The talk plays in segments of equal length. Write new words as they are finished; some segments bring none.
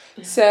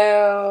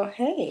So,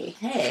 hey.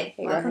 Hey,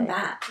 welcome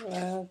back.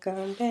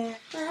 Welcome back.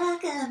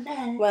 Welcome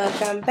back.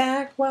 Welcome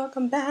back.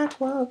 Welcome back.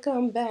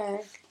 Welcome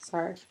back.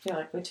 Sorry. I feel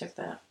like we took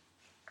that.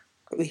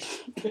 We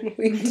Can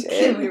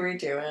did. we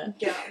redo it?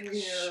 Yeah.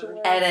 Sure.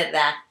 Edit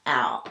that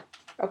out.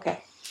 Okay.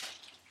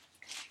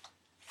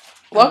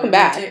 Welcome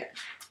back.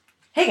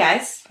 Hey,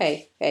 guys.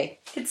 Hey.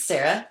 It's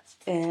Sarah.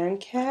 And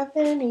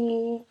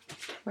Kevin.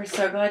 We're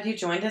so glad you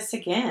joined us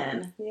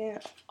again. Yeah.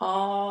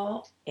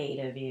 All 8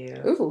 of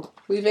you. Ooh,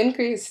 we've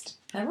increased.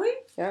 Have we?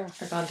 Yeah.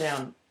 Or gone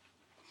down?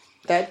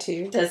 That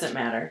too. Doesn't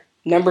matter.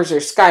 Numbers are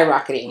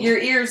skyrocketing. Your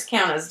ears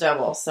count as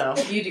double, so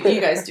you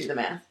guys do the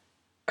math.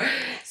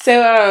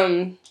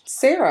 So,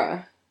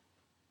 Sarah,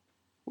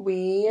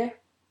 we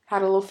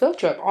had a little field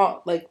trip,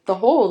 the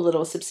whole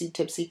little Sipsy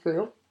Tipsy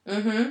crew.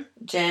 Mm-hmm.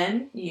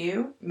 Jen,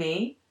 you,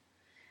 me.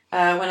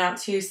 Went out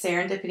to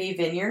Serendipity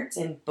Vineyards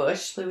in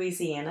Bush,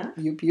 Louisiana.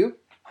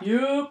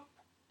 Yup.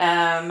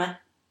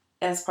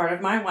 As part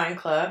of my wine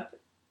club,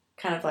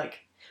 kind of like,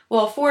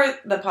 well, for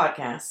the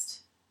podcast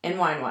in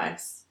Wine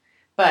Wives.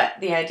 But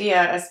the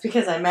idea is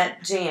because I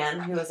met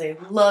Jan, who was a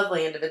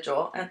lovely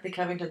individual at the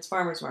Covington's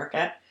Farmers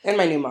Market. And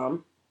my new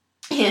mom.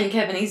 And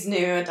Kevin's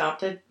new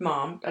adopted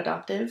mom. And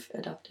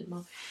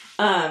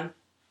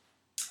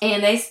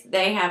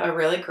they have a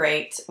really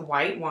great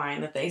white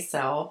wine that they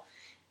sell.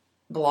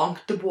 Blanc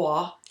de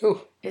Bois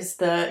is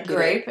the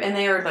grape. And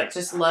they are like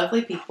just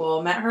lovely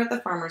people. Met her at the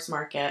farmer's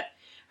market.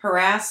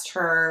 Harassed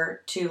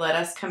her to let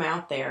us come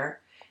out there.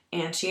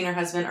 And she and her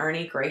husband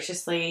Ernie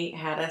graciously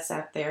had us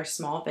at their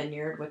small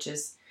vineyard, which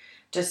is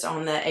just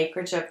on the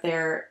acreage of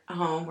their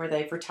home where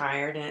they've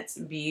retired. And it's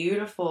a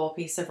beautiful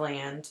piece of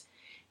land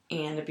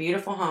and a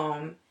beautiful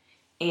home.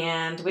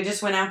 And we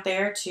just went out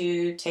there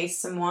to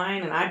taste some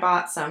wine. And I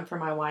bought some for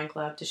my wine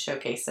club to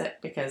showcase it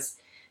because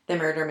the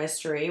murder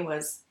mystery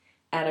was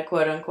at a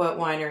quote-unquote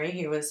winery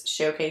who was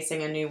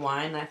showcasing a new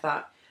wine. And I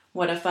thought,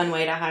 what a fun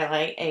way to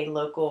highlight a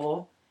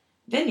local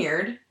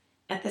vineyard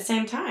at the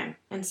same time.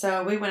 And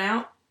so we went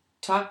out,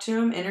 talked to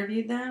them,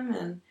 interviewed them,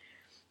 and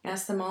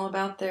asked them all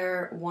about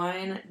their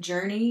wine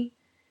journey.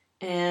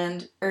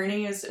 And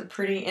Ernie is a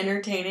pretty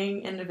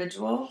entertaining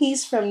individual.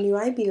 He's from New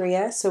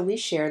Iberia, so we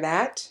share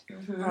that.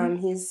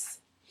 Mm-hmm. He's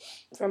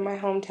from my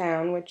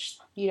hometown, which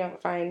you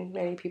don't find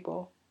many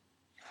people,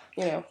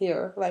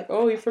 here. Like,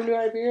 oh, you're from New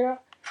Iberia?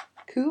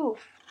 Cool.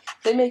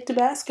 They make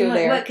Tabasco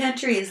there. What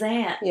country is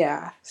that?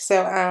 Yeah.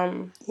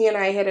 So he and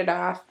I hit it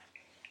off.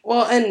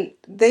 Well, and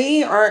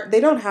they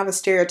don't have a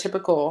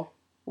stereotypical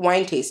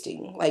wine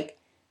tasting. Like,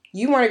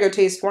 you want to go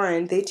taste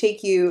wine, they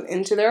take you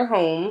into their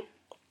home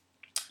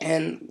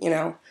and, you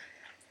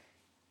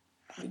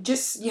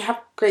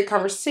have great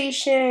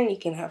conversation. You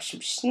can have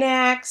some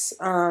snacks.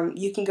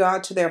 You can go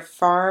out to their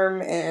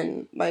farm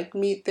and,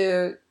 meet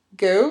the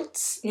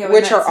goats,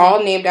 which are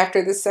all named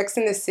after the Sex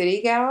and the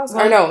City gals.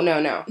 Well, or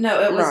no.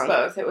 No, it was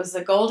both. It was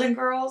the Golden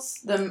Girls,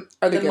 the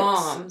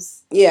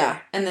moms. Yeah.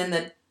 And then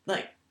the,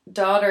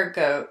 daughter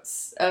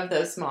goats of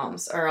those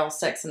moms are all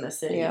Sex and the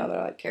City. Yeah,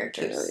 they're like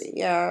characters.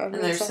 Yeah. And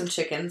there's some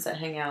chickens that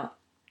hang out.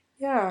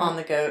 Yeah. On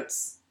the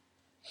goats.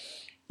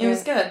 It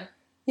was good.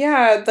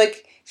 Yeah,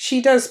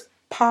 she does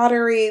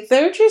pottery.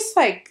 They're just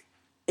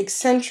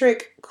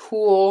eccentric,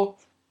 cool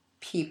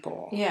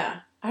people. Yeah.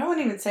 I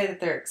wouldn't even say that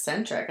they're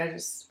eccentric.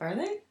 Are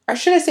they? Or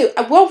should I say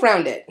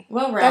well-rounded?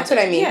 Well-rounded. That's what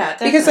I mean. Yeah,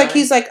 definitely. Because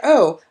he's like,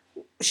 oh.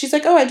 She's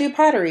like, oh, I do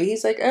pottery.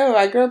 He's like, oh,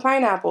 I grow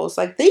pineapples.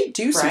 They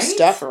do some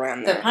stuff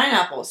around there. The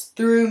pineapples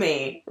threw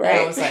me. Right.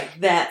 And I was like,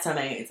 that's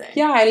amazing.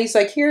 Yeah, and he's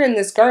like, here in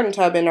this garden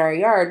tub in our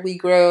yard, we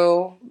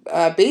grow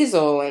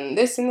basil and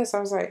this and this. I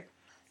was like,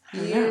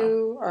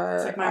 you are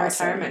It's like my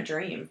awesome. retirement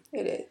dream.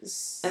 It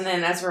is. And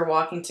then as we're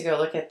walking to go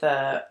look at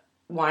the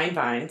wine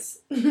vines,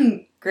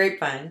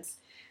 grapevines,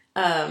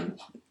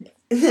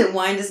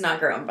 wine does not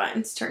grow on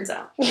vines, turns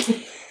out.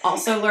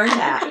 Also learned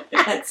that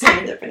at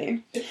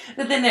Serendipity.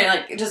 But then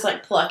they're just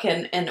pluck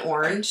an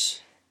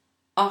orange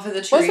off of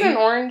the tree. Was it an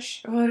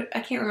orange? I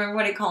can't remember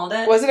what he called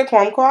it. Was it a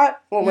kumquat?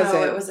 What was it?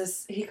 No, it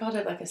was he called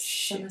it a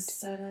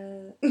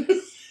samaseta.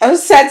 Oh,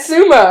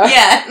 satsuma.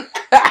 Yeah.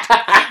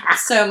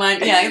 So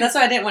that's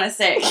why I didn't want to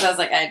say it because I was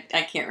like,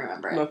 I can't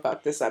remember it. I'm gonna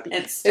fuck this up.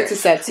 It's a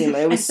satsuma.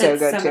 It was so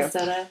good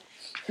samaseta. Too.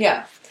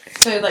 Yeah.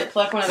 So,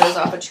 pluck one of those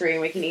off a tree,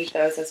 and we can eat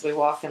those as we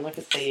walk and look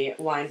at the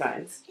wine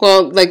vines.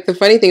 Well, the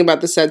funny thing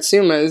about the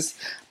satsumas,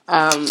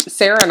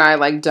 Sarah and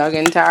I, dug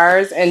into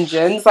ours, and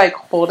Jen's,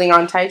 holding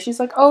on tight. She's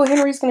like, oh,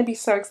 Henry's going to be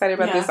so excited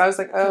about this. I was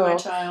like, oh, my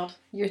child.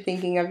 You're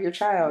thinking of your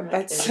child.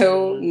 That's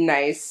so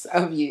nice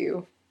of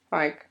you.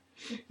 My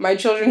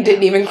children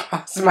didn't even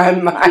cross my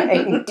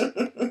mind.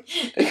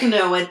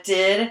 No, it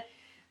did.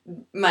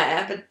 My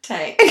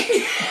appetite.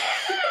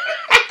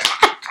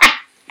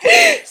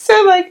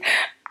 So,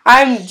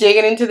 I'm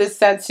digging into this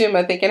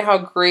satsuma, thinking how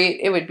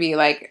great it would be.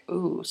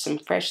 Some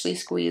freshly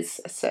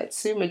squeezed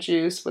satsuma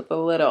juice with a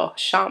little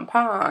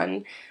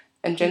champagne.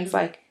 And Jen's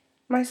like,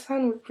 my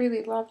son would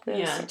really love this.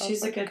 Yeah,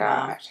 she's a good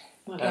mom.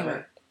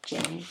 Whatever.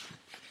 Jen.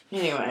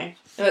 Anyway,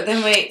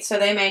 so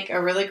they make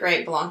a really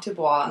great Blanc de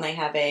Bois, and they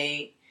have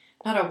a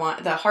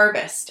the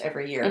harvest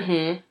every year,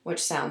 Mm-hmm.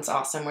 which sounds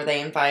awesome, where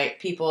they invite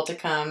people to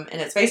come,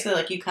 and it's basically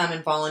like you come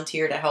and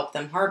volunteer to help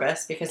them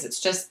harvest because it's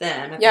just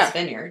them at this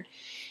vineyard.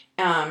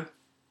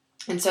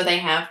 And so they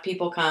have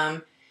people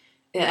come,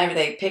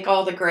 they pick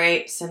all the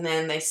grapes, and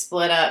then they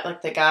split up,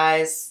 like the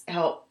guys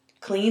help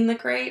clean the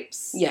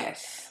grapes.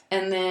 Yes.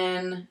 And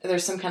then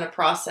there's some kind of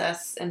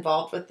process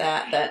involved with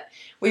that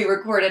we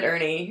recorded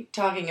Ernie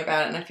talking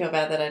about it, and I feel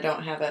bad that I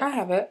don't have it. I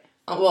have it.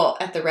 Well,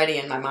 at the ready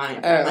in my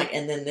mind. I'm like,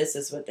 and then this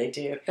is what they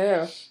do.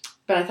 Oh.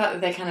 But I thought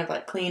that they kind of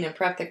like clean and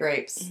prep the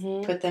grapes,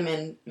 Mm-hmm. put them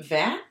in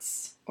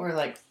vats, or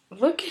like...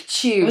 Look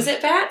at you. Was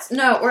it vats?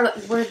 No, or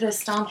were the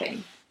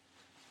stomping.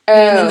 Oh.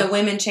 And then the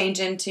women change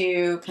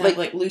into kind of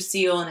like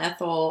Lucille and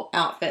Ethel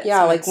outfits.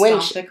 Yeah, like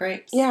winch. Stomp the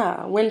grapes.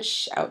 Yeah,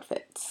 winch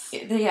outfits.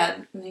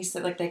 Yeah, and he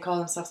said like they call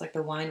themselves like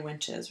the wine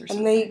winches or something.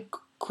 And they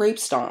grape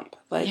stomp.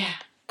 Like, yeah.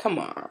 Come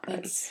on.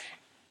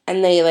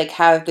 And they like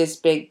have this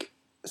big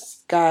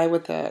guy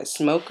with a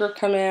smoker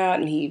come out,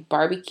 and he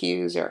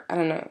barbecues, or I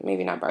don't know,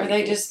 maybe not barbecues. Or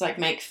they just like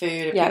make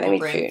food, or people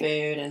bring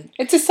food, and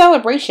it's a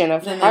celebration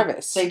of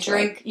harvest. They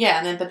drink,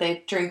 but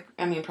they drink.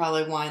 I mean,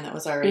 probably wine that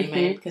was already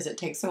made because it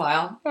takes a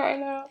while. I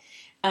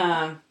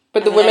know.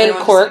 But the women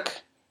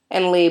cork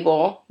and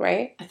label,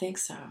 right? I think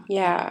so.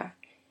 Yeah,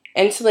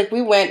 and so like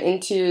we went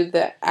into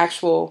the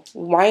actual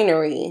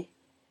winery,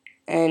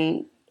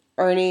 and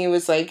Ernie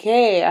was like,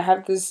 "Hey, I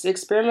have this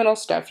experimental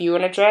stuff. You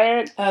want to try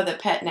it?" Oh, the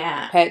Pet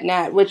Nat. Pet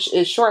Nat, which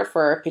is short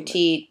for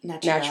Petite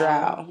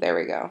Naturelle. There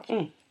we go.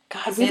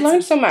 God, we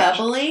learned so much. It's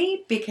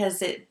bubbly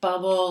because it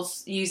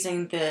bubbles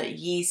using the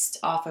yeast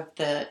off of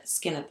the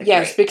skin of the grapes.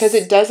 Yes, because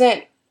it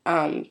doesn't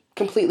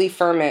completely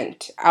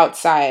ferment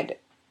outside.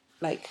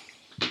 Like,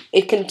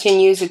 it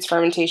continues its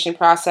fermentation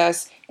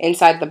process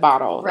inside the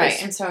bottle.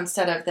 Right, and so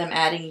instead of them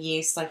adding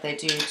yeast like they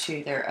do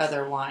to their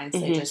other wines,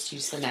 they just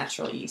use the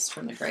natural yeast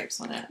from the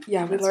grapes on it.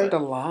 Yeah, we learned a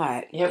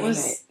lot.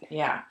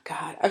 Yeah.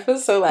 God, I feel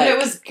so like... But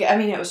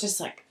it was just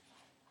like,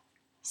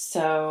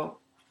 so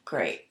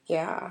great.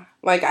 Yeah.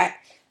 Like,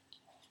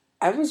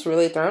 I was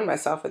really throwing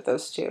myself at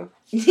those two.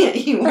 Yeah,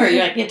 you were.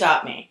 You're like,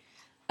 adopt me.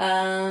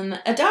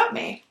 Adopt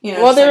me. You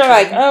know, well, they were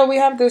like, oh, we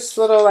have this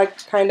little,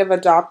 like, kind of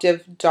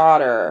adoptive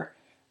daughter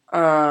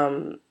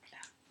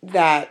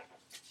that...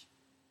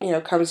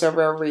 comes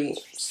over every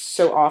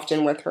so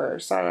often with her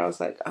son. I was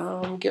like,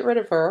 get rid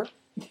of her.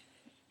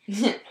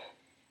 I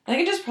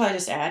think it probably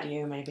just add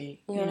you, maybe.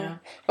 Yeah.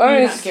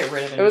 Well, not get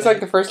rid of it. It was like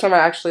the first time I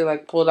actually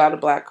like pulled out a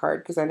black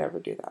card because I never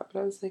do that. But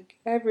I was like,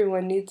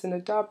 everyone needs an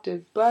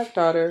adopted black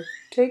daughter.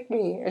 Take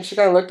me. And she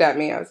kind of looked at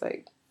me. I was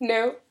like,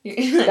 no,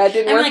 that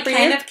didn't work for you.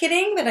 I'm kind of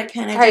kidding, but I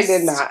kind of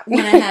did not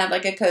want to have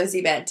like a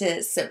cozy bed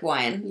to sip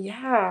wine.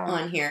 Yeah.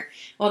 On here.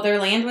 Well, their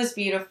land was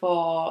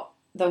beautiful.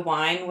 The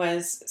wine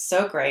was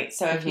so great.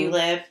 So if you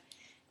live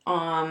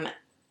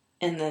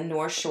in the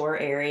North Shore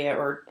area,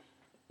 or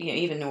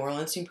even New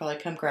Orleans, you can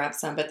probably come grab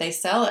some. But they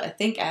sell it, I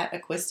think, at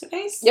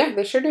Equistebase. Yeah,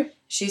 they sure do.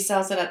 She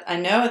sells it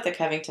at the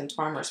Covington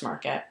Farmers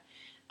Market.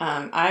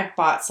 I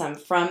bought some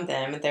from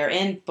them. They're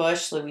in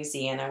Bush,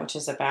 Louisiana, which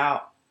is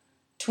about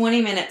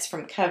 20 minutes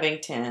from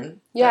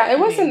Covington. Yeah, it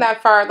wasn't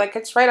that far. Like,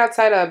 it's right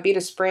outside of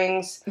Beta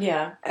Springs.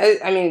 Yeah.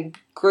 I mean,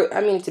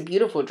 it's a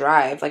beautiful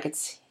drive. Like,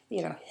 it's,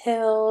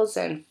 hills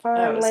and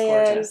farmland. Oh, it's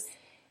gorgeous.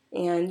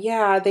 And,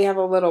 yeah, they have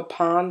a little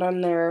pond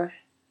on their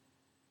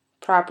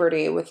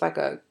property with, like,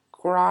 a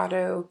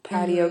grotto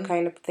patio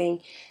kind of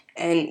thing.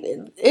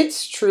 And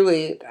it's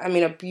truly,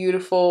 a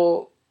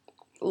beautiful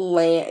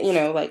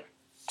land, like,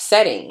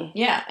 setting.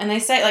 Yeah, and they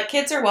say, like,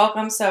 kids are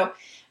welcome, so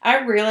I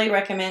really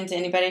recommend to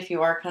anybody, if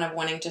you are kind of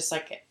wanting just,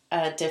 like,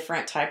 a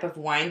different type of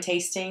wine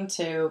tasting,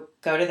 to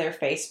go to their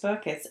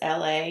Facebook. It's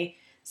LA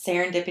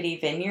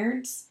Serendipity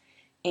Vineyards.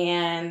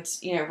 And,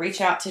 reach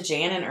out to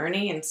Jan and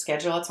Ernie and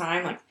schedule a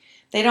time. Like,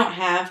 they don't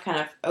have kind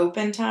of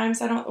open times.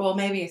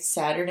 Maybe it's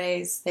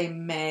Saturdays. They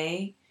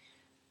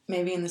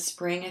maybe in the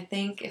spring, I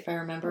think, if I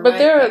remember right. But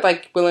they're,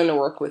 like, willing to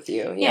work with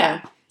you.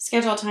 Yeah.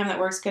 Schedule a time that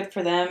works good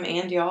for them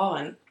and y'all.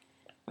 And,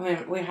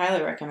 we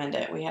highly recommend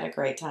it. We had a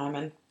great time.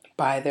 And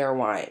buy their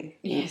wine.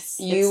 Yes.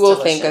 You will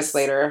thank us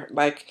later.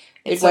 Like,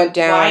 it went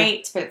down.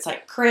 White, but it's,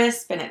 like,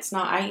 crisp. And it's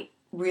not... I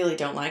really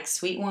don't like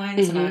sweet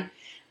wines. And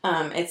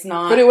it's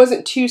not... But it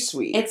wasn't too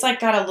sweet. It's, like,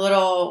 got a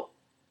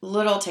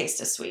little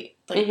taste of sweet.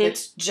 Like,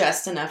 it's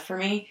just enough for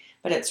me.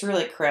 But it's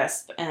really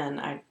crisp. And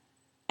I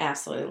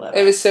absolutely love it.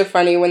 It was so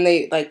funny when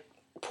they, like,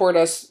 poured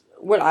us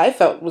what I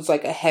felt was,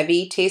 like, a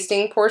heavy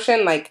tasting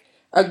portion. Like,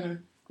 a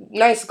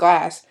nice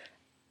glass.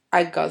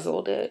 I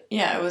guzzled it.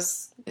 Yeah,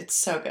 it's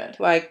so good.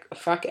 Like,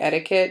 fuck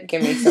etiquette.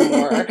 Give me some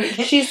more.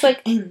 She's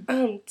like,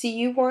 do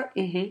you want...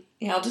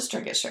 Yeah, I'll just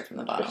drink it straight from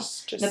the bottle.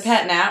 The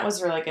Pet Nat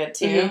was really good,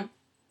 too. You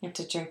have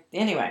to drink...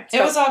 Anyway,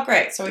 it was all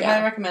great. So we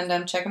highly recommend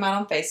them. Check them out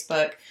on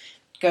Facebook.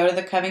 Go to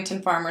the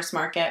Covington Farmers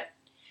Market.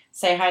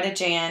 Say hi to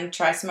Jan.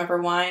 Try some of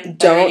her wine.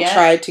 Don't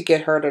try to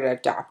get her to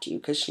adopt you,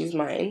 because she's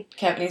mine.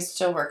 Kevney's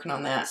still working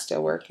on that.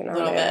 Still working on it.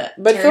 A little bit.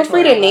 But feel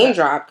free to name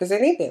drop, because I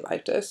think they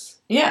liked us.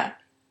 Yeah.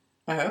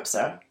 I hope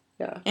so.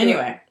 Yeah.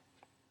 Anyway.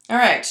 All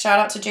right. Shout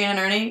out to Jan and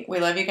Ernie. We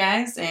love you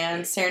guys.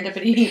 And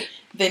Serendipity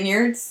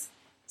Vineyards.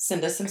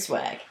 send us some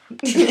swag.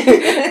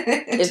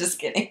 Just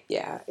kidding.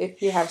 Yeah,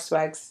 if you have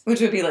swags.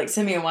 Which would be like,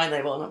 send me a wine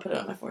label and I'll put it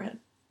on my forehead.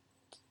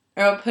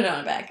 Or I'll put it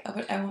on a bag.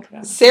 I won't put it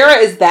on. Sarah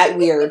is that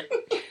weird.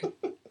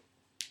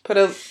 Put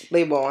a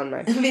label on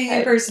my Be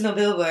a personal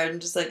billboard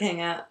and just like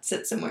hang out,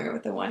 sit somewhere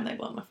with a wine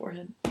label on my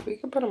forehead. We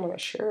could put them on a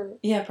shirt.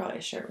 Yeah, probably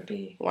a shirt would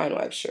be Wine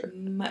wife shirt.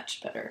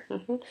 Much better.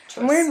 Mm-hmm.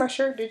 I'm wearing my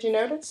shirt. Did you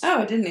notice?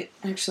 Oh, I didn't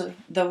actually.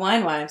 The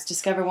Wine Wives,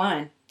 discover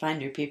wine, find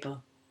new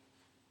people.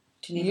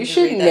 You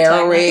should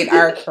narrate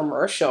our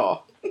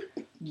commercial.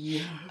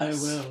 Yeah, I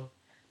will.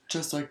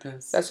 Just like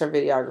this. That's our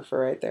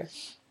videographer right there.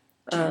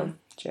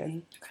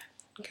 Jen.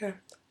 Okay.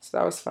 So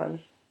that was fun.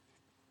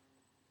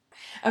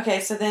 Okay,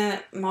 so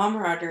then Mom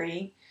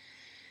Rodri,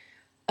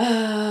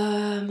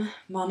 Mom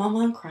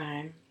on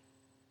Crime,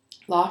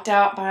 locked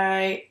out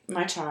by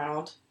my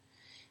child,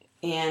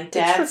 and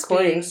Dad's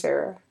recording,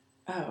 Sarah.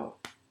 Oh.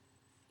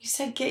 You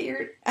said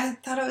I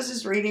thought I was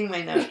just reading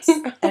my notes.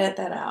 Edit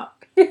that out.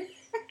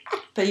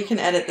 But you can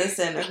edit this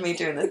in of me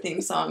doing the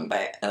theme song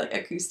by like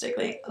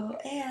acoustically. Oh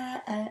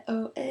yeah,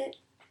 oh it.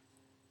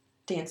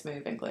 Dance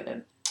move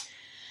included.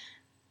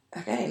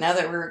 Okay, now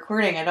that we're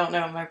recording, I don't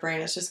know. My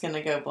brain is just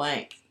gonna go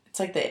blank. It's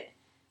like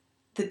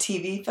the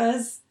TV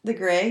fuzz, the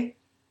gray.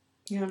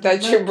 You know what I'm That's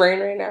talking your about? brain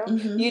right now.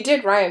 Mm-hmm. You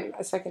did rhyme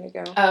a second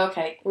ago. Oh,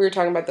 okay. We were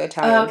talking about the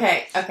Italian. Oh,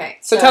 okay.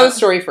 So tell the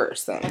story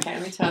first, then. Okay,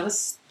 let me tell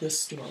this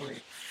story.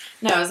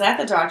 No, I was at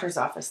the doctor's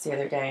office the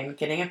other day and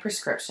getting a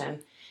prescription,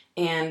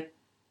 and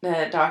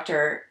the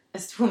doctor,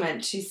 this woman,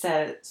 she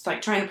said, it's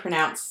like trying to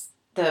pronounce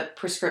the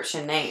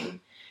prescription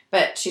name,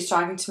 but she's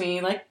talking to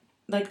me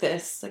like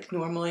this, like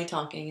normally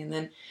talking, and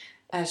then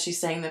as she's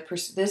saying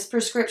this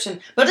prescription,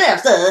 but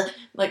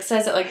like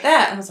says it like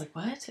that, and I was like,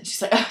 what? And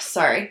she's like, oh,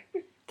 sorry,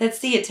 that's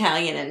the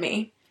Italian in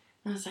me.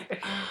 And I was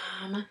like,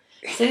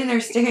 sitting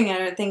there staring at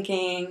her,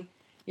 thinking,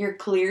 you're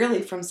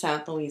clearly from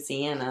South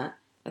Louisiana.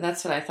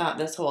 That's what I thought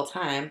this whole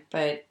time,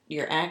 but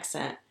your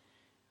accent.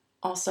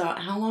 Also,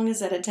 how long has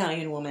that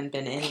Italian woman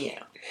been in you?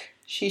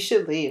 She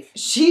should leave.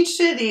 She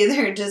should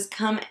either just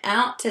come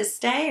out to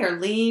stay or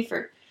leave,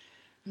 or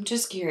I'm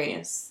just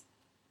curious.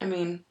 I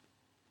mean,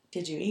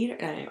 did you eat her?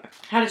 Anyway,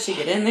 how did she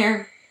get in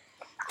there?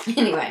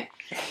 Anyway,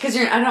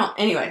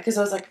 because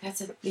I was like, that's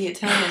the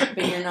Italian,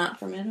 but you're not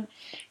from Italy.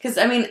 Because,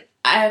 I mean,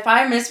 if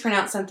I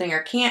mispronounce something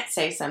or can't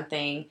say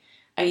something,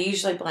 I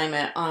usually blame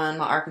it on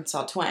my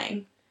Arkansas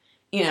twang.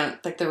 You know,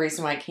 like the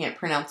reason why I can't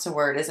pronounce a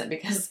word isn't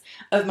because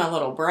of my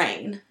little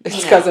brain.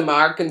 It's because of my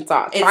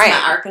Arkansas twang. It's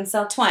my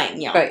Arkansas twang,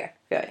 y'all. But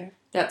yeah.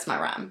 That's my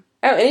rhyme.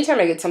 Oh, anytime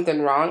I get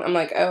something wrong, I'm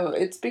like, oh,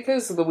 it's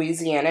because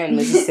Louisiana and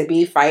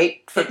Mississippi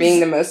fight for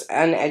being the most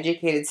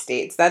uneducated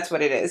states. That's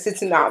what it is.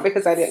 It's not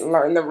because I didn't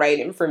learn the right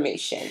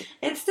information.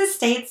 It's the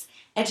state's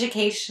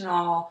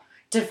educational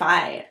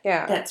divide.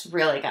 Yeah. That's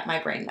really got my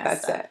brain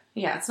messed up. That's it.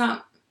 Yeah, it's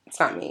not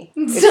me.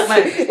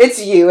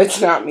 It's you. It's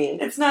not me.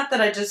 It's not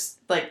that I just,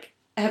 like,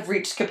 have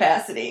reached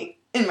capacity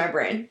in my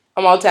brain.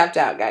 I'm all tapped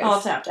out, guys.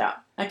 All tapped out.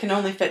 I can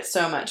only fit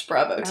so much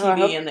Bravo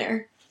TV in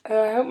there.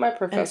 I hope my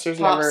professors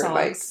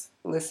never,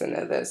 listen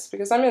to this,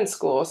 because I'm in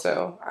school,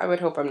 so I would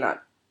hope I'm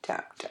not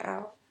tapped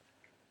out.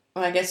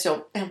 Well, I guess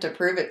you'll have to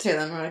prove it to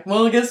them. We're like,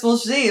 well, I guess we'll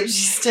see if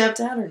she's tapped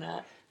out or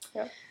not.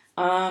 Yep.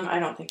 I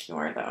don't think you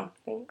are, though.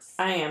 Thanks.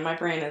 I am. My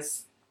brain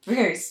is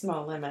very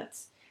small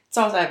limits. It's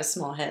also, I have a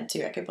small head,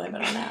 too. I could blame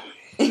it on that.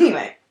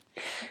 Anyway.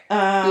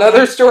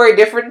 Another story,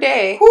 different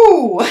day.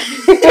 Whoo!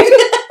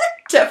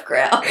 Tough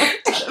crowd.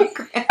 Tough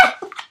crowd.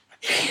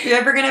 If you're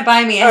ever going to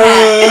buy me a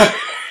hat...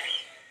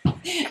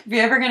 If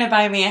you're ever going to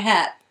buy me a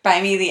hat,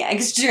 buy me the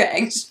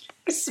extra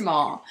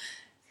small,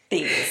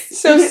 please.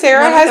 So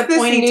Sarah has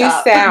this new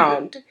top.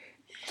 Sound.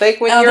 Like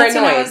when you're that's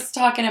annoyed. What I was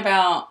talking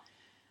about.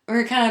 We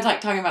were kind of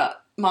like talking about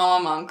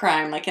mom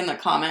crime, like in the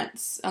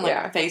comments on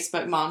like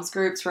Facebook moms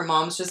groups where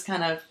moms just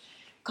kind of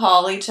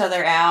call each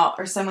other out,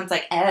 or someone's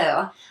like,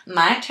 oh,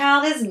 my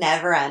child is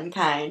never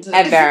unkind.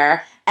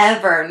 Ever.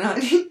 Ever. No,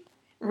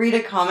 read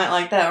a comment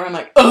like that where I'm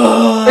like,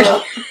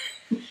 oh.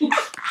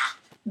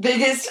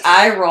 Biggest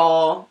eye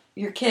roll.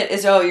 Your kid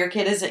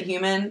isn't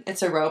human.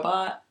 It's a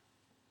robot.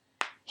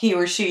 He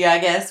or she, I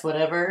guess,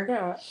 whatever.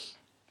 Yeah.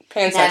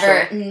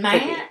 Pansexual.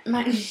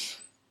 Never.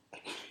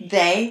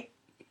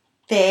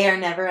 They are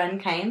never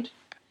unkind.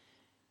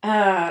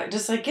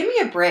 Just like give me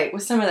a break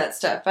with some of that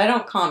stuff. I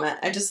don't comment.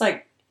 I just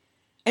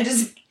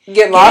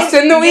get lost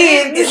in the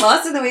weeds. Get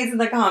lost in the weeds in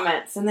the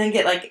comments, and then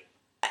get like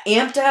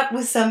amped up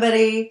with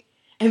somebody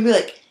and be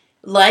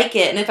like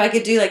it. And if I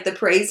could do like the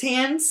praise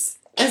hands.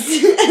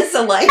 As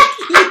a like,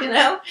 you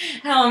know,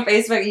 how on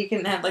Facebook you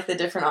can have like the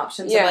different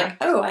options of like,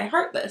 oh, I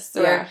heart this,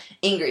 or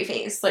angry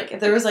face. Like if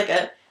there was like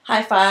a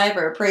high five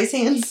or a praise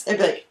hands, I'd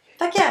be like,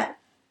 fuck yeah.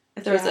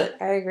 If there was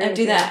I agree. I'd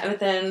do that. But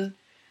then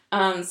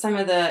some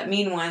of the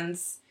mean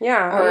ones,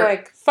 I'm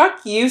like,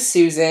 fuck you,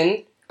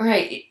 Susan.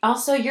 Right.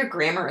 Also, your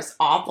grammar is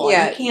awful.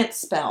 Yeah, you can't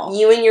spell.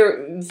 You and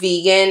your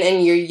vegan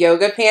and your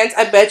yoga pants.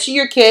 I bet you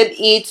your kid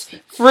eats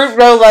fruit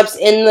roll-ups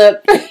in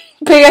the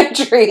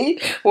pantry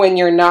when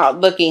you're not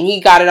looking. He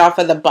got it off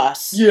of the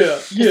bus. Yeah.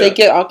 They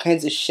get all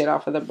kinds of shit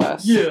off of the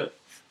bus. Yeah.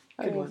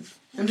 Good one.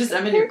 I'm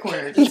in your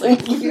corner. Just like,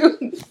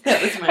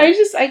 that was my...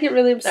 I get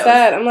really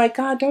upset. I'm like,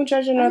 God, don't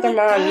judge another mom.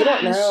 Gosh. You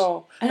don't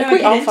know. I know, like,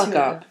 we all fuck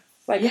up.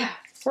 Like,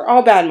 we're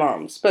all bad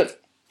moms,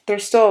 but they're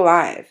still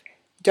alive.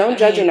 Don't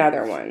judge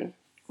another one.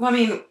 Well, I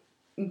mean,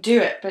 do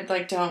it, but,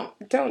 like,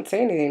 don't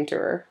say anything to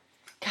her.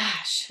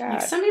 Gosh.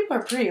 Like, some people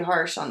are pretty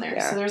harsh on there.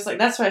 Yeah. So there's, like,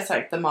 that's why it's,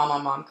 like, the mom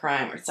on mom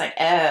crime, where it's like,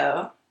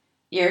 oh,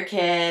 your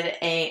kid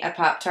ate a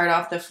Pop-Tart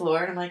off the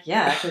floor. And I'm like,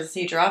 yeah, because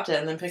he dropped it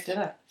and then picked it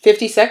up.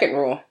 50-second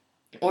rule.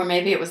 Or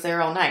maybe it was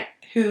there all night.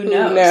 Who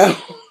knows? No.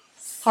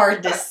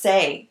 Hard to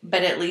say,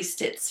 but at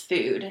least it's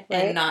food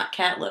and not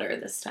cat litter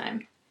this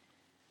time.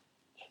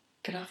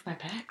 Get off my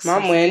back.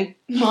 Mom win.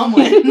 Mom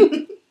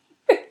win.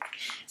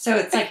 So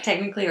it's like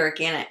technically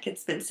organic.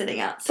 It's been sitting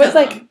out. But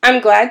like,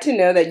 I'm glad to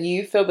know that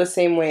you feel the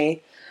same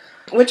way,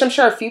 which I'm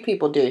sure a few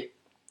people do.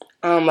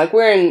 Like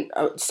we're in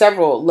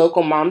several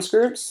local moms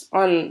groups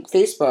on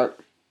Facebook,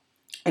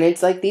 and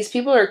it's like these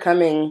people are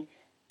coming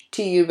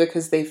to you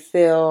because they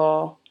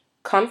feel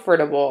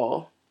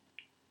comfortable.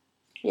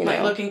 You know,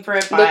 like looking for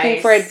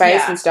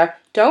advice and stuff.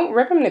 Don't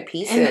rip them to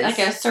pieces. And like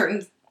a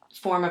certain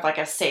form of like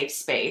a safe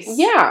space.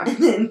 Yeah.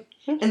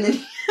 And then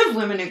you have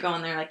women who go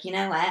in there like, you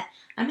know what?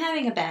 I'm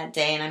having a bad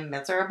day and I'm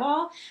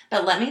miserable,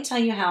 but let me tell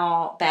you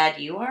how bad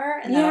you are,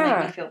 and that'll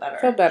make me feel better.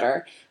 Feel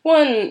better.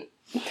 One,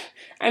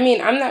 I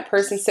mean, I'm that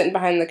person sitting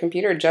behind the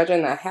computer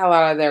judging the hell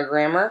out of their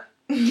grammar.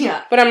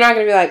 Yeah. But I'm not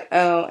going to be like,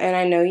 oh, and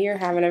I know you're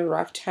having a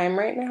rough time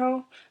right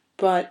now,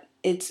 but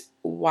it's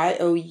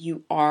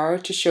Y-O-U-R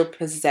to show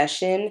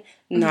possession,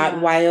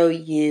 not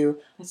Y-O-U,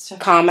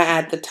 comma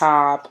at the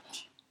top,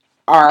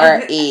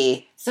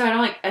 R-E. So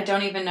I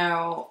don't even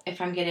know if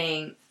I'm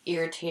getting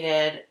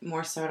irritated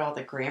more so at all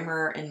the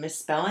grammar and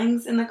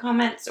misspellings in the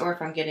comments, or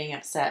if I'm getting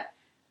upset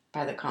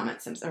by the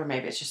comments, or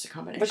maybe it's just a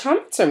combination. The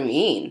comments are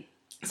mean.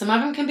 Some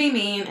of them can be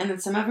mean, and then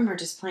some of them are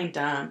just plain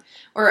dumb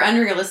or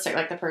unrealistic,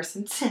 like the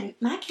person saying,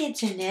 my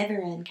kids are never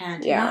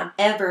unkind, not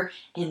ever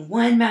in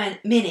 1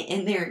 minute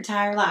in their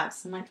entire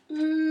lives. I'm like,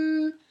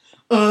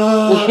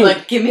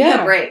 like, give me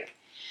a break.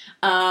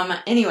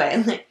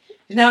 Anyway, like,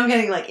 now I'm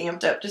getting, like,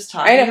 amped up just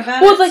talking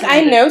about it. Well, like,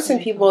 I know some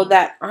people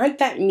that aren't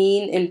that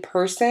mean in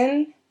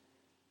person.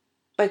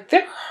 Like,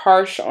 they're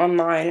harsh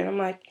online. And I'm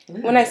like,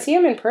 when I see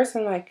them in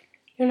person, I'm like,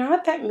 you're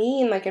not that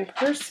mean, like, in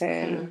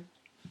person.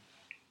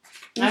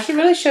 You should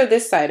really show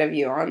this side of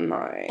you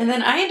online. And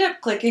then I end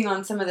up clicking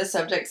on some of the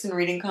subjects and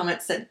reading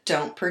comments that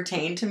don't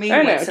pertain to me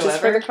whatsoever.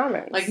 Just for the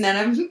comments. Like,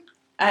 none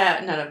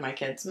of my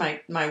kids,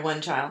 my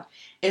one child,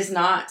 is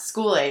not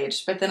school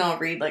age, but then I'll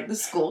read, like, the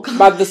school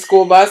comments. About the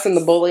school bus and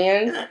the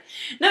bullying?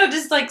 No,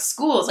 just, like,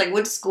 schools. Like,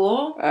 which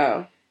school?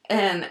 Oh.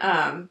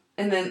 And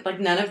then, like,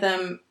 none of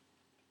them,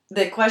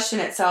 the question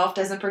itself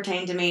doesn't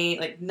pertain to me,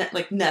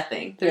 like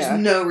nothing. There's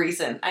no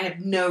reason. I have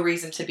no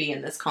reason to be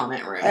in this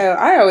comment room. Oh,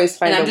 I always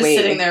find a way. And I'm just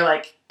sitting there,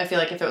 like, I feel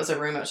like if it was a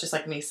room, it was just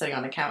like me sitting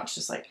on a couch,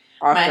 just like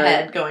awkward. My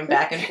head going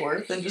back and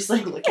forth and just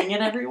like looking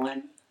at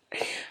everyone.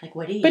 Like,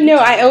 what do you? But no,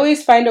 I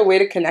always find a way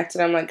to connect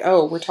it. I'm like,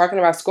 oh, we're talking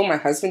about school. My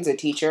husband's a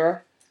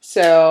teacher,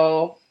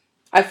 so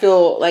I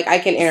feel like I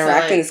can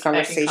interact in this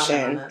conversation. I can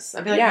comment on this.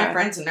 I'd be like, my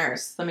friend's a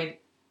nurse. Let me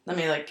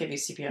like give you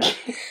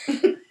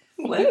CPR.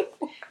 What?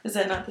 Is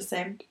that not the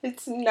same?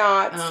 It's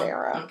not,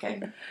 Sarah.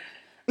 Okay.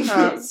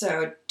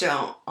 So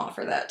don't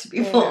offer that to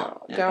people.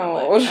 No,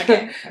 don't.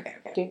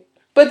 Okay.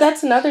 But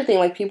that's another thing.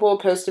 Like, people will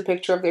post a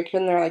picture of their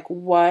kid and they're like,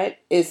 what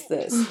is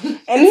this?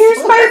 And here's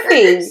my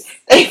thing.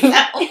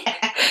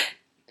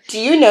 Do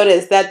you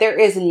notice that there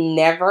is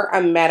never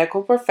a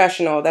medical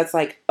professional that's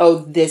like,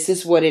 oh, this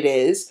is what it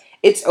is?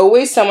 It's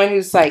always someone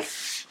who's like,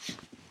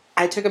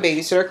 I took a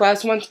babysitter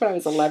class once when I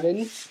was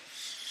 11.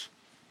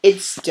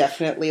 It's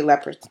definitely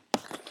leprosy.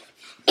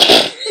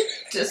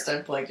 Just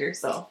unplug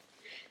yourself.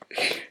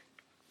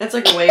 That's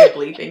like a way of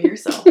bleeping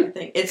yourself, I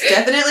think. It's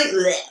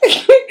definitely...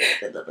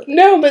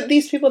 No, but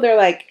these people, they're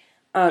like,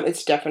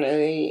 it's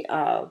definitely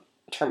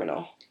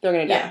terminal. They're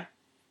going to die.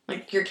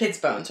 Like, your kid's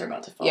bones are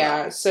about to fall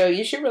out. So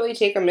you should really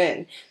take them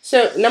in.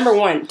 So, number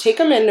one, take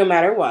them in no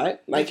matter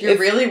what. Like, if you're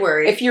really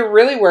worried. If you're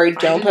really worried,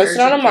 don't post it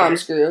on a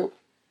mom's group.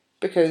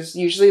 Because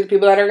usually the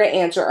people that are going to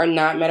answer are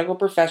not medical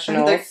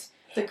professionals.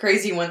 The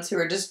crazy ones who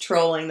are just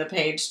trolling the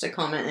page to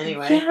comment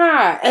anyway.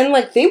 Yeah, and,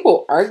 like, they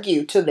will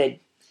argue till they,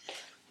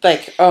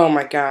 like, oh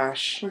my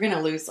gosh. We're going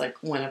to lose,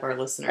 like, one of our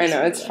listeners. I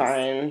know, it's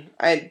fine.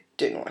 I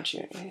didn't want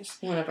you anyways.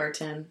 One of our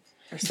 10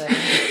 or 7.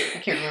 I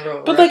can't remember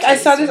what. But, like, I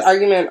saw this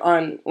argument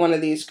on one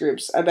of these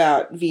groups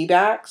about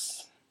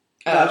VBACs,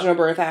 vaginal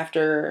birth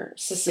after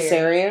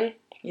cesarean.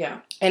 Yeah.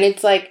 And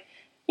it's like,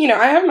 you know,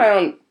 I have my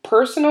own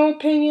personal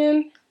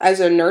opinion.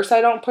 As a nurse,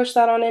 I don't push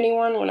that on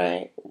anyone when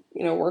I,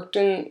 you know, worked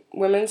in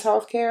women's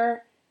health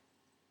care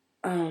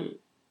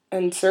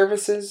and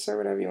services or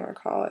whatever you want to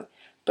call it.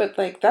 But,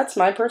 like, that's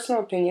my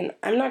personal opinion.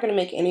 I'm not going to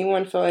make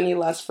anyone feel any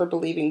less for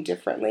believing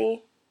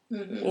differently.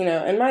 Mm-hmm. You know,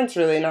 and mine's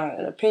really not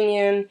an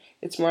opinion.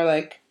 It's more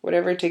like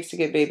whatever it takes to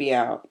get baby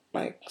out,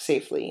 like,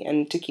 safely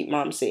and to keep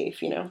mom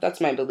safe, you know. That's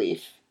my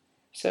belief.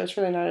 So it's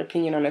really not an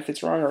opinion on if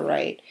it's wrong or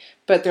right.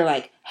 But they're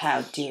like,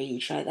 how dare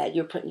you try that?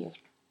 You're putting your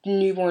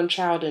newborn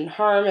child in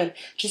harm, and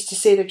just to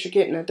say that you're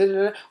getting a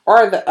da-da-da.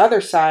 Or the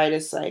other side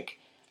is like,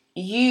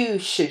 you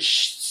should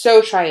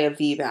so try a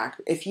VBAC.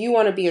 If you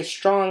want to be a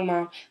strong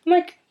mom. I'm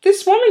like,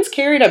 this woman's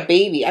carried a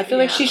baby. I feel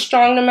like she's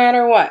strong no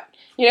matter what.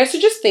 You know, so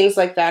just things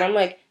like that. I'm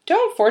like,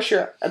 don't force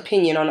your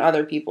opinion on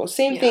other people.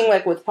 Same thing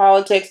like with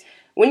politics.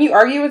 When you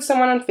argue with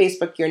someone on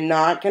Facebook, you're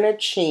not going to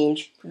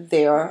change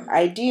their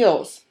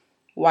ideals.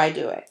 Why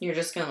do it? You're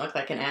just going to look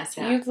like an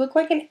asshat. You look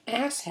like an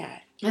asshat.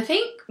 I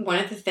think one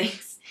of the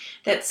things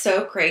that's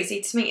so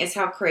crazy to me is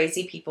how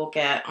crazy people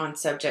get on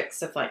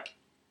subjects of, like,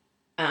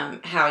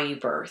 how you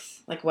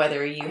birth. Like,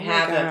 whether you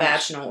have a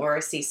vaginal or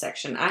a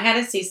C-section. I had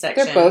a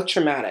C-section. They're both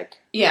traumatic.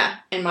 Yeah,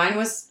 and mine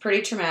was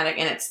pretty traumatic,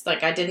 and it's,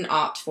 like, I didn't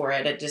opt for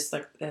it. It just,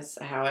 like, that's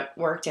how it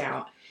worked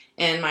out.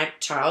 And my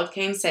child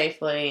came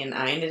safely, and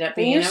I ended up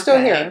being okay. And you're still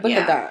here. Look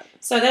at that.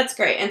 So that's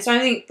great. And so I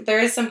think there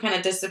is some kind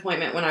of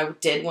disappointment when I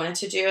did want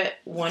to do it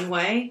one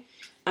way,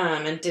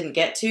 and didn't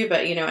get to.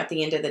 But, you know, at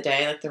the end of the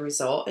day, like, the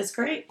result is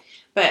great.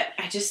 But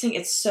I just think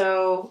it's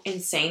so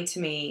insane to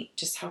me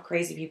just how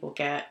crazy people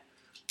get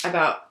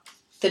about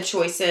the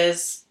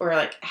choices or,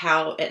 like,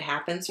 how it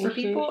happens for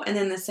people. And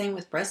then the same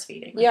with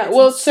breastfeeding. Like,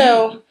 well, insane.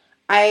 So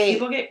I've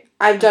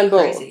done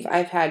crazy. both.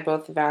 I've had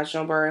both a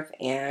vaginal birth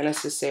and a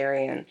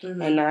cesarean.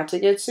 And not to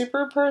get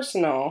super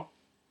personal,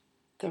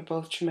 they're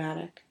both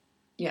traumatic.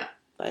 Yeah.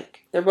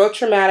 Like, they're both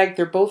traumatic.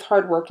 They're both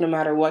hard work no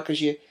matter what,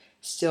 because you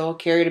still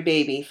carried a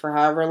baby for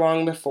however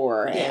long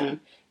before. Yeah. And,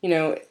 you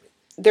know,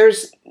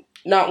 there's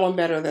not one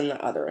better than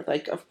the other.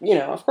 Like, you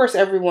know, of course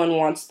everyone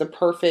wants the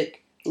perfect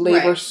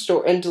labor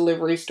story and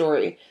delivery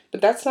story.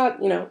 But that's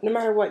not, you know, no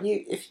matter what,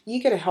 if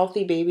you get a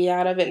healthy baby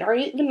out of it, or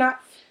even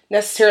not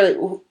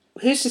necessarily...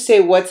 Who's to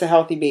say what's a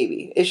healthy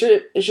baby? Is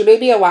your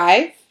baby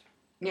alive?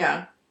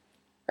 Yeah.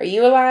 Are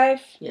you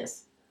alive?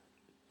 Yes.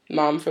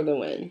 Mom for the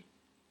win.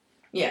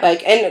 Yeah.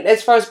 Like, and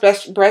as far as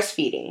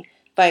breastfeeding,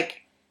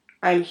 like,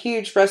 I'm a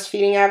huge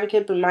breastfeeding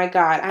advocate, but my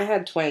God, I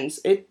had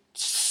twins. It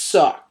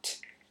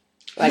sucked.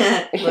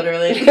 Like,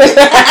 literally.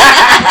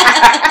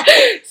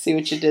 See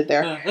what you did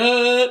there.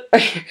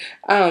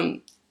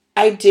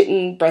 I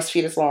didn't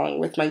breastfeed as long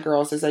with my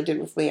girls as I did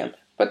with Liam.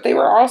 But they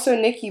were also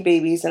NICU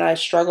babies, and I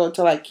struggled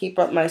to, like, keep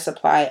up my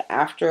supply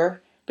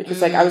after.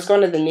 Because, like, I was going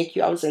to the NICU.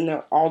 I was in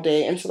there all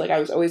day. And so, like, I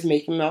was always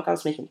making milk. I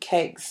was making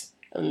kegs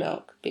of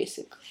milk,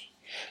 basically.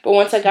 But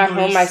once I got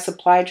home, my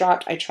supply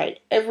dropped. I tried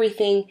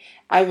everything.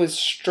 I was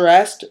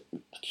stressed.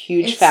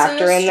 Huge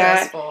factor in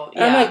that.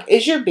 And I'm like,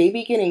 is your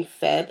baby getting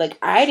fed? Like,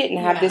 I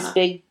didn't have this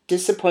big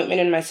disappointment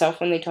in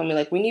myself when they told me,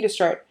 like, we need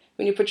to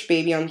put your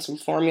baby on some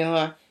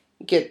formula.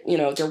 Get, you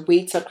know, their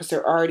weights up because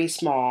they're already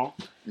small.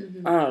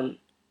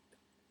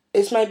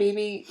 Is my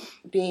baby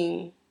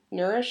being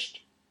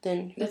nourished?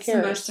 Then who cares? That's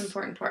the most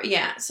important part.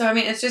 Yeah. So, I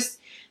mean, it's just,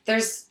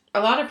 there's a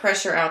lot of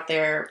pressure out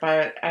there,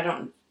 but I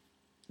don't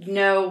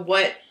know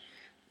what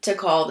to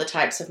call the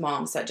types of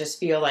moms that just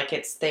feel like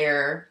it's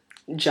their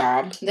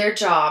job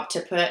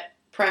to put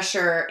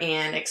pressure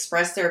and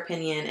express their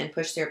opinion and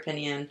push their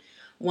opinion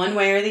one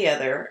way or the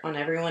other on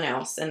everyone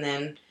else. And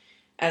then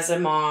as a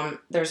mom,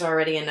 there's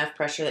already enough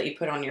pressure that you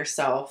put on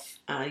yourself.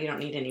 You don't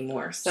need any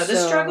more. So the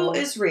struggle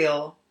is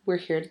real. We're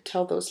here to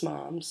tell those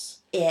moms.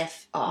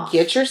 F off.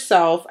 Get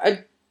yourself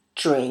a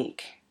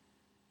drink.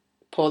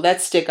 Pull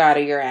that stick out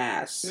of your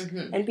ass.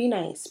 And be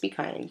nice. Be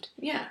kind.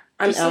 Yeah.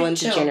 I'm Ellen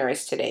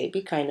DeGeneres today.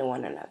 Be kind to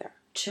one another.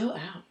 Chill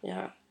out.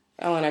 Yeah.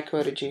 Ellen, I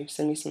quoted you.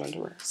 Send me some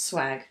underwear.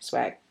 Swag.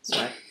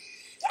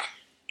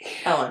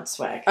 Ellen,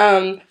 swag.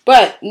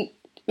 But, I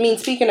mean,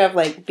 speaking of,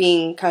 like,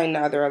 being kind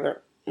to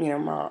other, you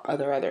know,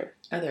 others.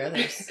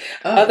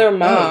 Other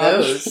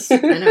moms. Those. I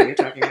know what you're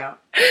talking about.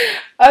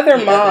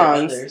 Other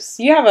moms.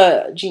 You have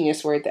a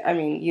genius word that, I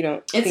mean, you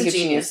don't think it's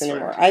genius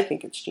anymore. Word. I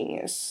think it's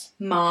genius.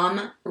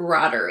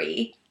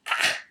 Mom-roddery.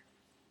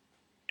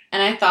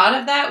 And I thought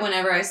of that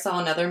whenever I saw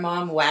another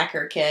mom whack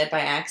her kid by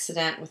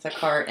accident with a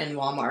cart in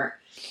Walmart.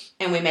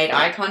 And we made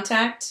eye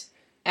contact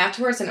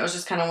afterwards, and it was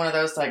just kind of one of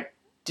those, like,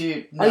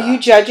 dude, no. Are you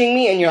judging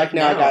me? And you're like,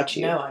 no, I got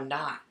you. No, I'm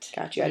not.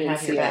 Got you. I didn't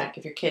see your back.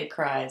 If your kid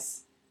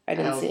cries. I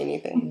didn't see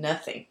anything.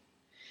 Nothing.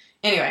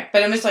 Anyway,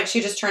 but it was like she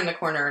just turned the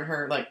corner and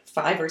her, like,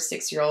 5 or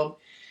 6 year old,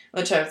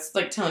 which I was,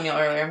 like, telling y'all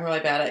earlier, I'm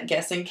really bad at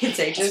guessing kids'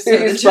 ages. So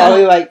it's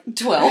probably, like,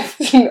 12.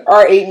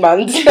 or 8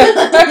 months.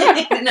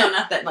 No,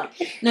 not that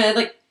much. No,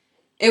 like,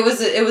 it was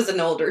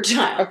an older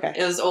child. Okay.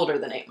 It was older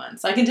than 8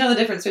 months. I can tell the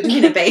difference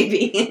between a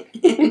baby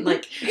and,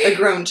 like, a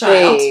grown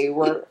child. Hey,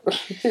 we're...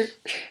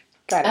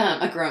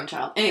 Got it. A grown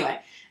child. Anyway,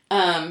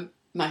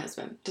 my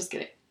husband. Just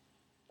kidding.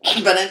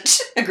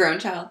 But a grown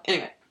child.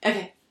 Anyway.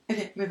 Okay,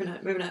 moving on.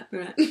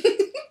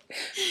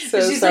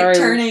 She's sorry. Like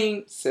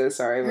turning. So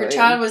sorry, Her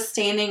child was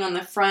standing on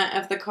the front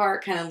of the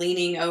cart, kind of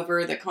leaning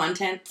over the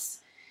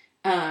contents.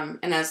 And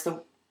as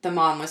the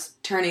mom was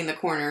turning the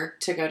corner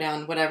to go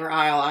down whatever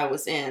aisle I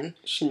was in,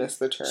 she missed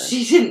the turn.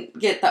 She didn't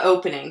get the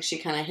opening. She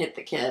kind of hit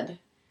the kid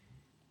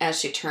as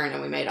she turned,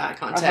 and we made eye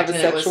contact. I have a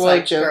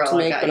sexual joke to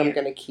make, but I'm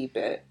going to keep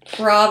it.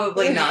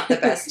 Probably not the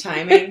best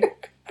timing.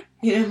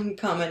 You know,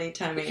 comedy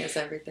timing is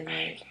everything,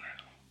 right?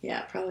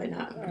 Yeah, probably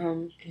not.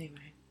 Anyway.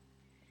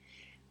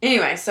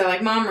 Anyway, so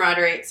like mom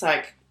camaraderie, it's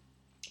like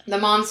the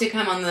moms who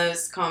come on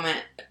those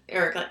comment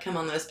or like come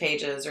on those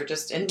pages, or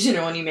just in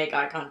general when you make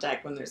eye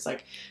contact when there's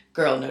like,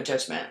 girl, no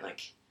judgment,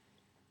 like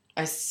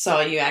I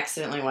saw you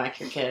accidentally whack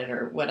your kid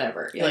or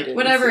whatever. You're like,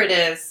 whatever it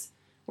is,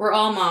 we're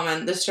all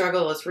momming. The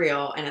struggle is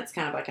real, and it's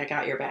kind of like I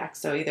got your back.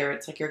 So either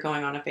it's like you're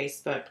going on a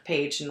Facebook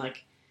page and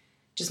like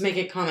just make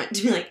a comment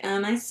to be like,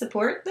 I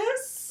support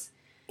this,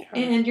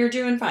 and you're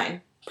doing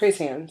fine. Praise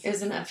hands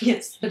is enough.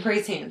 Yes, the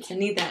praise hands. I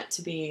need that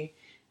to be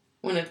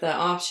one of the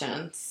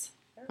options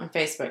on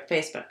Facebook.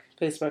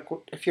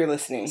 Facebook, if you're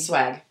listening.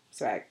 Swag.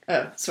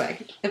 Oh,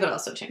 swag. It would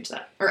also change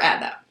that or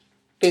add that.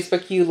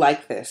 Facebook, you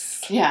like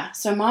this. Yeah,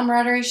 so mom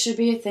camaraderie should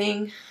be a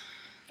thing.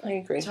 I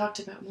agree. Talked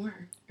about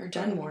more or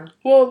done more.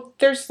 Well,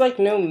 there's like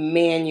no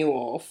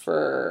manual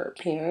for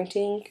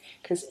parenting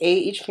because A,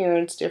 each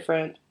parent's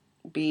different.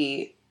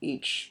 B,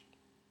 each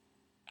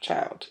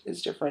child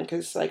is different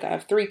because like I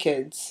have 3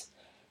 kids,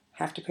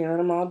 have to parent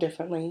them all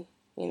differently,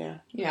 you know.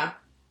 Yeah.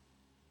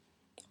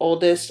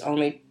 Oldest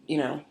only, you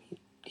know,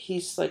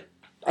 he's like,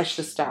 I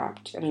should have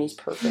stopped. I mean, he's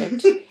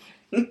perfect.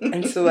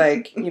 And so,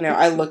 like, you know,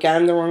 I look at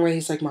him the wrong way.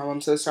 He's like, Mom, I'm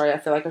so sorry. I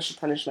feel like I should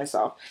punish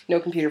myself. No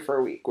computer for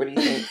a week. What do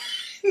you think?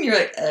 You're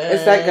like,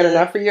 Is that good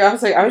enough for you? I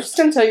was like, I was just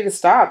going to tell you to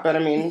stop. But, I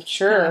mean,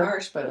 sure. Kind of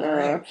harsh, but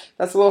right.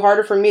 That's a little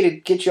harder for me to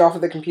get you off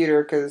of the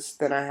computer because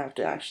then I have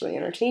to actually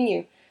entertain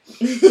you.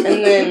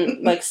 And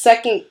then, like,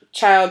 second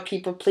child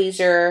people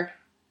pleaser.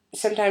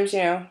 Sometimes,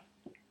 you know,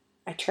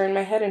 I turn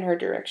my head in her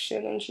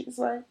direction and she's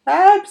like,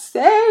 I'm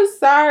so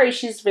sorry.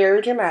 She's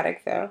very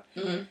dramatic, though.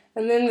 Mm-hmm.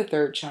 And then the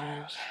third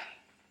child.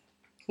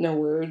 No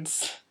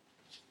words.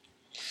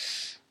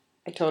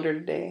 I told her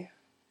today,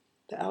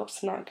 the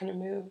elf's not gonna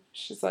move.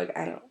 She's like,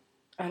 I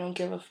don't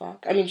give a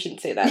fuck. I mean, she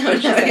didn't say that.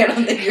 But I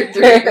don't think you're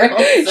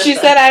 3-year-old. She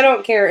said, I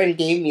don't care, and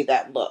gave me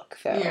that look.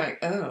 So. You're like,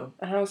 oh.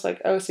 And I was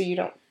like, oh, so you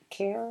don't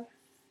care?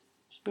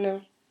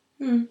 No.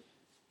 Hmm.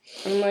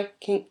 I'm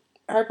like,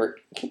 Harper,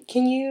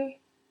 can you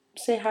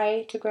say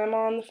hi to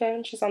Grandma on the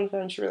phone? She's on the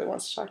phone. She really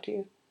wants to talk to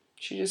you.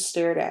 She just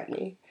stared at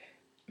me.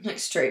 Like,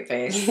 straight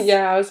face.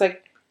 Yeah, I was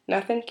like,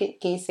 nothing? Can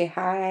you say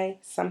hi?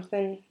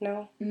 Something?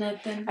 No?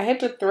 Nothing. I had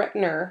to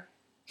threaten her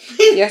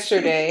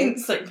yesterday.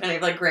 It's like kind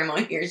of like grandma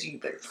hears you.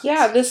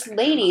 Yeah, this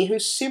lady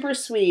who's super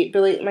sweet.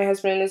 Billy, my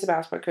husband, is a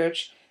basketball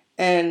coach.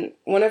 And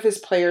one of his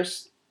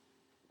players'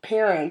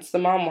 parents, the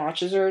mom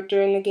watches her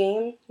during the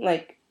game.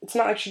 Like, it's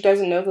not like she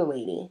doesn't know the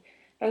lady.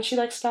 And she,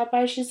 like, stopped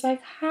by. She's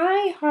like,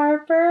 hi,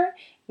 Harper.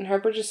 And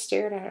Harper just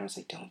stared at her. I was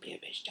like, don't be a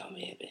bitch. Don't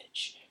be a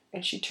bitch.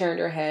 And she turned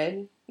her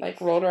head, like,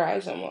 rolled her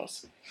eyes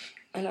almost.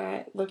 And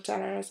I looked at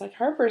her and I was like,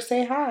 Harper,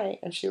 say hi.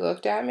 And she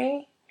looked at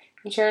me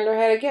and turned her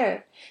head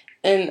again.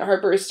 And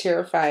Harper is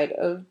terrified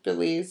of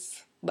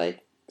Billy's,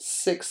 like,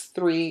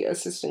 6'3"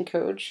 assistant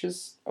coach,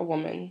 who's a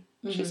woman.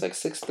 Mm-hmm. She's, like,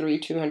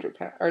 6'3", 200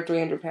 pounds, or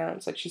 300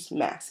 pounds. Like, she's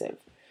massive.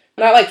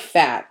 Not, like,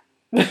 fat.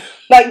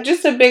 Like,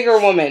 just a bigger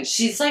woman.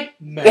 She's, like,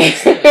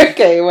 massive.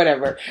 Okay,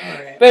 whatever. All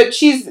right. But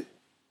she's,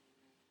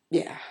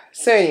 yeah.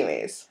 So,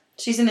 anyways.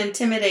 She's an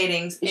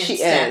intimidating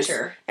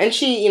stature. And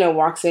she, you know,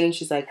 walks in and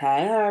she's like,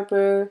 hi,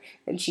 Harper.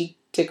 And she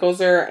tickles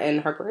her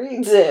and Harper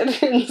hates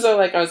it. And so,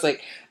 like, I was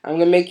like, I'm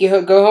going to make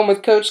you go home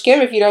with Coach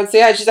Kim if you don't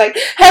say hi. She's like,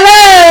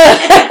 hello!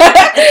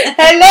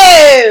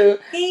 Hello!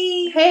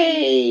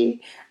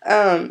 Hey!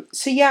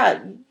 So,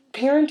 yeah,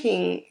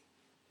 parenting,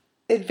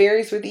 it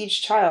varies with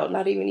each child,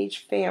 not even each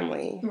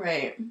family.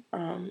 Right.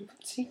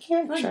 So you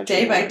can't like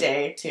day by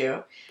day,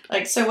 too.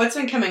 Like, so what's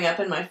been coming up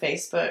in my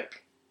Facebook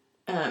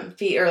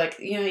feed, or like,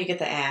 you know, you get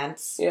the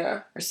ads,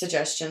 yeah, or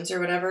suggestions or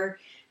whatever.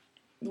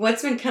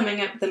 What's been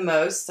coming up the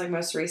most, like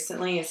most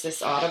recently, is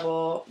this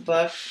Audible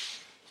book,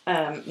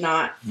 How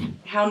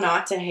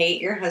Not to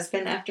Hate Your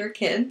Husband After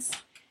Kids.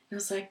 I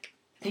was like,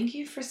 thank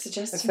you for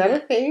suggesting. Is that a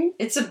thing?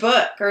 It's a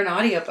book or an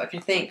audiobook, I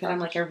think. But I'm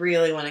like, I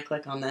really want to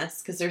click on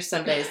this because there's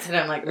some days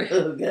that I'm like,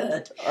 oh,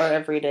 good. Or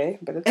every day,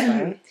 but it's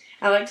fine.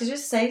 I like to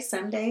just say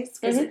some days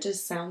because it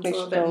just sounds a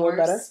little bit more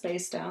better.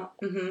 Spaced out.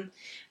 Mm-hmm.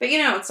 But you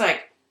know, it's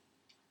like,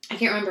 I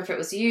can't remember if it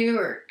was you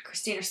or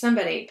Christine or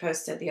somebody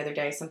posted the other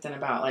day something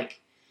about like,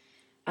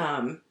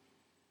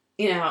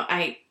 you know,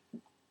 I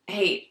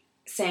hate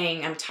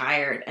saying I'm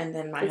tired and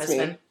then my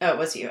husband, it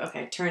was you,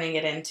 okay, turning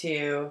it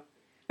into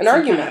an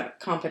argument. Kind of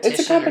competition.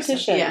 It's a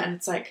competition. Yeah, and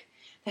it's like,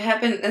 that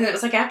happened, and it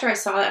was like after I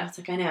saw that, I was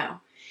like, I know.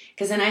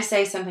 Because then I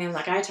say something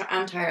like,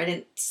 I'm tired, I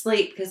didn't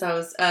sleep because I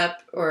was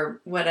up or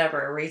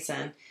whatever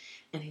reason.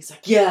 And he's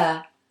like,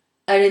 yeah.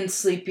 I didn't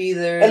sleep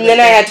either. And then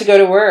I had to go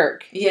to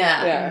work.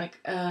 Yeah. Yeah. I'm like,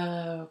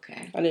 oh,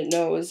 okay. I didn't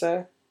know it was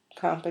a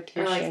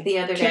competition. Or like the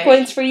other day. 2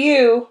 points for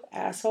you,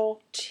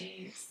 asshole.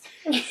 Jeez.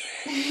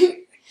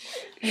 I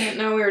didn't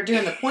know we were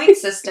doing the point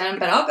system,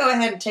 but I'll go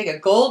ahead and take a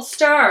gold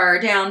star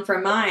down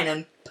from mine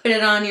and put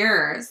it on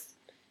yours.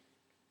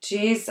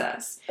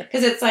 Jesus.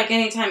 Because it's like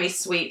anytime he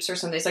sweeps or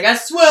something, he's like, I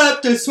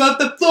swept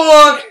the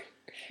floor.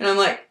 And I'm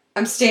like,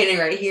 I'm standing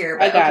right here.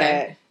 But I got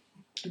it.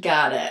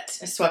 Got it.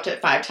 I swept it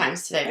 5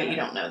 times today, but you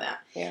don't know that.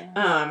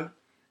 Yeah.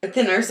 But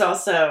then there's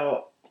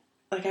also,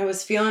 like, I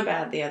was feeling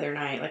bad the other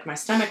night. Like, my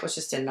stomach was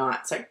just in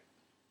knots. Like,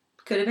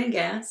 Could have been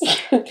gas.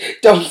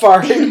 Don't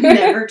fart.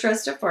 Never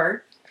trust a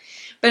fart.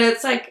 But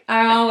it's like,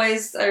 I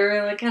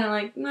really kind of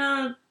like,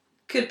 no,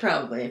 could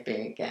probably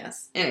be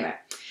gas. Anyway.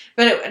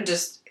 But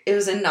it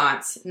was in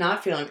knots,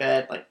 not feeling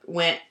good. Like,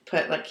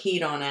 put like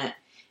heat on it.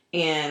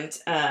 And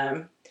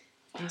I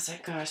was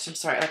like, gosh, I'm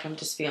sorry. Like, I'm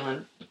just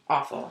feeling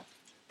awful.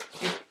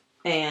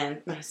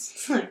 And my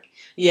husband's like,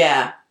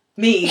 yeah,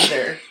 me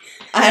either.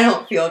 I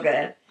don't feel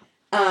good.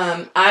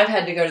 I've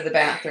had to go to the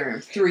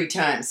bathroom 3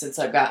 times since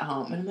I got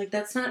home. And I'm like,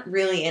 that's not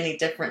really any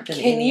different than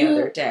any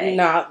other day. Can you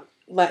not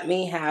let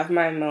me have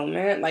my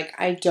moment? Like,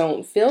 I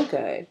don't feel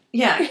good.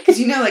 Yeah, because,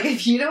 like,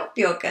 if you don't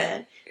feel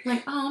good, I'm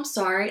like, oh, I'm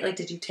sorry. Like,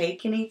 did you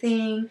take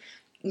anything?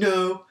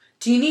 No.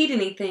 Do you need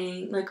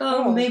anything? Like,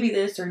 oh, maybe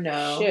this or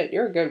no. Shit,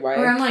 you're a good wife.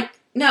 Or I'm like,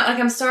 no, like,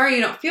 I'm sorry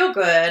you don't feel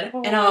good.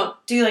 And I'll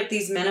do, like,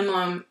 these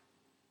minimum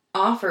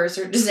offers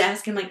or just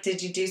ask him, like,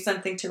 did you do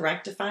something to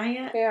rectify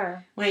it? Yeah.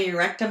 While your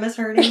rectum is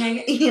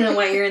hurting,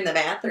 while you're in the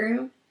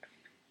bathroom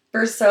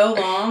for so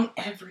long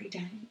every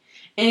day.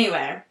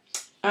 Anyway,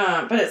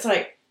 but it's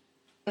like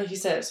you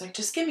said, it's like,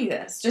 just give me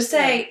this. Just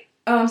say,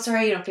 oh, I'm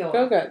sorry you don't feel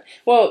well. Feel good.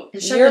 Well,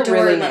 and shut the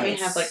door really and let me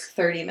have, like,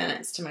 30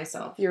 minutes to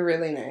myself. You're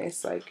really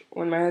nice. Like,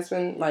 when my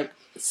husband, like,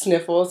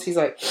 sniffles, he's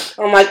like,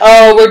 I'm like,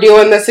 oh, we're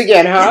doing this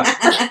again, huh?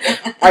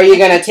 Are you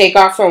going to take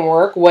off from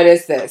work? What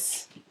is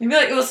this? You'd be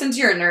like, well, since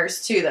you're a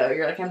nurse, too, though,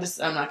 you're like,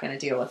 I'm not going to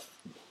deal with,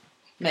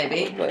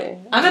 maybe. Probably.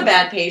 I'm a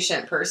bad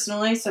patient,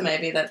 personally, so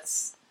maybe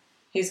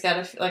he's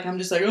got to, like, I'm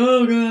just like,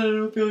 oh, God, I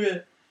don't feel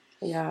good.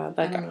 Yeah,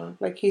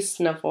 like he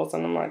sniffles,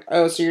 and I'm like,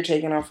 oh, so you're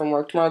taking off from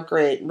work tomorrow?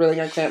 Great. Really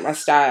going to clean up my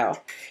style.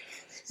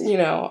 I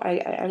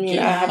mean,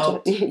 I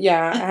have to,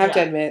 I have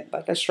to admit,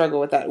 like, I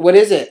struggle with that. What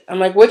is it? I'm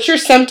like, what's your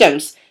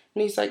symptoms?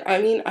 And he's like, I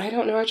mean, I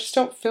don't know. I just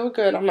don't feel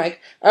good. I'm like,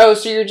 oh,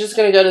 so you're just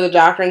going to go to the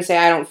doctor and say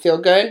I don't feel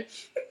good?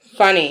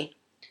 Funny.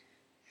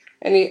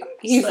 And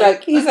he's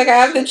like, I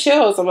have the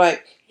chills. I'm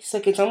like, he's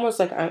like, it's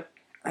almost like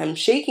I'm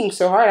shaking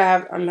so hard.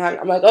 I'm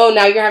like, oh,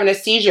 now you're having a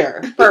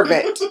seizure.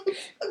 Perfect.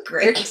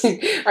 Great.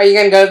 Are you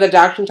going to go to the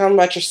doctor and tell him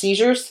about your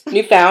seizures?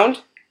 Newfound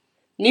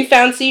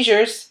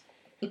seizures.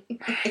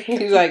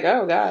 He's like,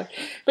 oh, God.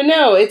 But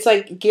no, it's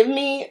like,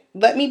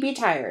 let me be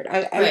tired.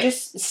 I'm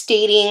just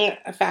stating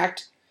a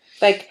fact.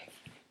 Like,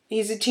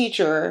 he's a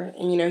teacher,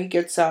 and, he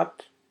gets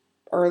up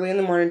early in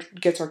the morning,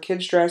 gets our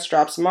kids dressed,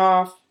 drops them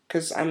off,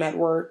 because I'm at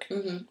work.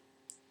 Mm-hmm.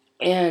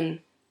 And,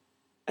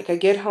 like, I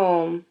get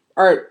home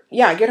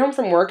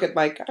from work at,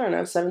 like, I don't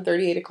know,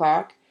 7:30, 8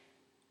 o'clock.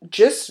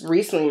 Just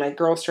recently, my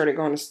girls started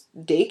going to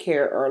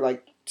daycare or,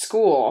 like,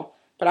 school.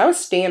 But I was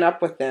staying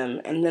up with them,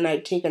 and then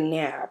I'd take a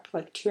nap,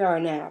 like 2-hour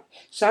nap.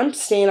 So I'm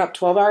staying up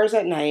 12 hours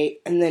at night,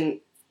 and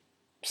then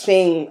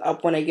staying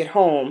up when I get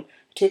home,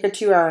 take a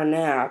 2-hour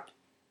nap.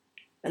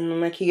 And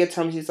then, like, he gets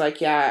home, he's like,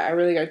 yeah, I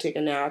really gotta take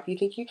a nap. You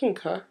think you can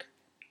cook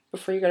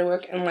before you go to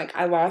work? And, like,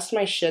 I lost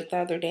my shit the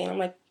other day, and I'm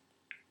like,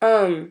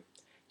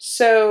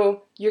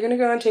 so you're gonna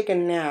go and take a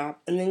nap,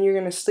 and then you're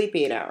gonna sleep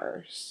 8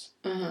 hours.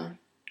 Mm-hmm.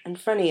 And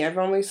funny, I've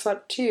only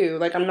slept 2.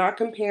 Like, I'm not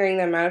comparing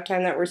the amount of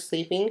time that we're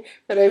sleeping,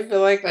 but I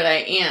feel like... But I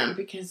am,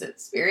 because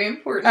it's very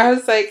important. I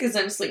was like... Because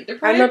I'm sleep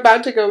deprived. I'm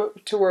about to go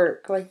to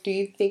work. Like, do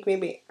you think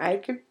maybe I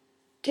could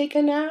take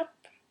a nap?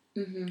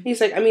 Mm-hmm. He's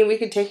like, I mean, we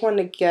could take one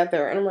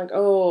together. And I'm like,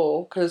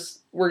 oh, because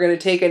we're going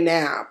to take a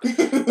nap.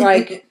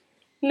 Like,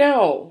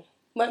 no.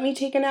 Let me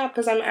take a nap,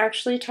 because I'm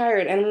actually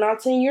tired. And I'm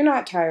not saying you're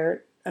not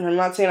tired. And I'm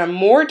not saying I'm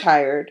more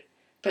tired.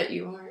 But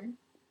you are.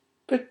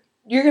 But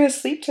you're going to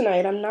sleep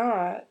tonight. I'm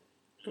not.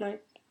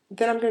 Like,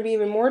 then I'm going to be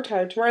even more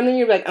tired tomorrow. And then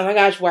you're like, oh my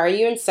gosh, why are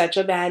you in such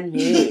a bad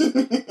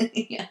mood?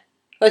 Yeah.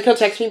 Like, he'll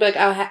text me and be like,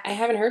 oh, I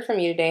haven't heard from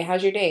you today.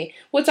 How's your day?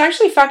 Well, it's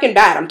actually fucking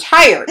bad. I'm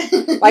tired.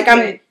 Like,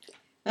 right.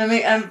 I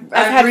mean, I've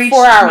had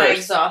 4 hours. My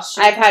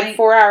exhaustion. I've had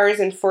 4 hours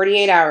and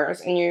 48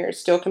 hours, and you're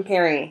still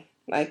comparing,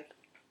 like,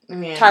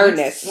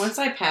 tiredness. Once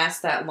I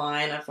pass that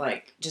line of,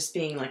 like, just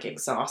being, like,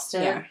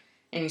 exhausted,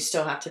 and you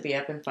still have to be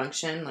up and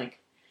function, like,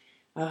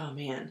 oh,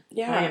 man.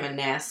 Yeah. I am a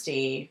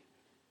nasty...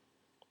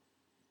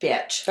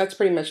 bitch. That's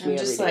pretty much me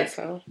every day,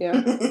 so, yeah.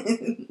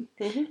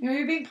 Mm-hmm.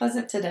 You're being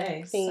pleasant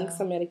today. Thanks,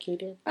 I'm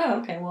medicated.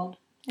 Oh, okay, well,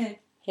 hey.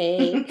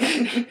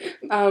 Hey.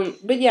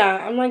 But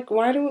yeah, I'm like,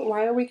 why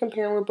are we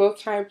comparing? We're both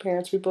tired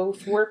parents. We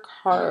both work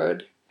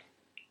hard.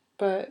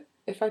 But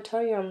if I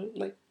tell you I'm,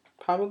 like,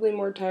 probably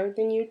more tired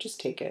than you, just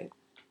take it.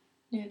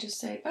 Yeah, just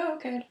say, oh,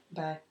 okay,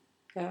 bye.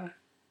 Yeah.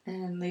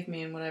 And leave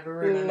me in whatever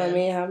room Let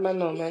me have my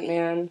moment,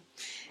 man.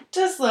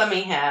 Just let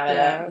me have it.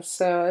 Yeah,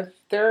 so if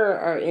there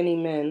are any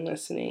men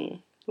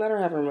listening... Let her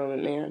have her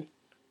moment, man.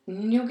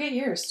 And you'll get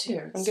yours,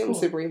 too. I'm getting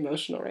super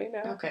emotional right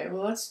now. Okay,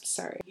 well, let's...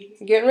 Sorry.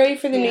 Getting ready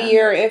for the new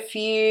year. If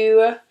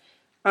you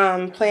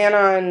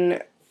plan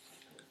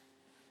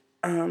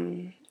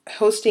on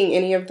hosting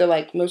any of the,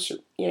 like, most,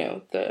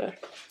 the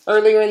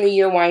earlier in the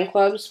year wine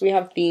clubs, we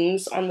have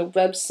themes on the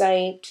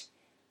website.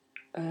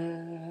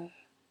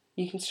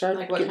 You can start...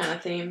 Like, what kind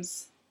of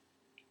themes?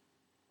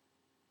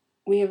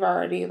 We have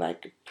already,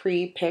 like,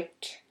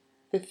 pre-picked...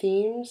 the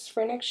themes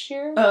for next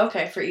year. Oh,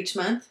 okay. For each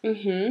month?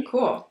 Mm-hmm.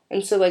 Cool.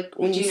 And so, like,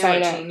 when you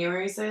sign up... Do you know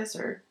what January's is,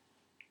 or...?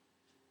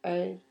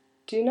 I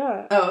Do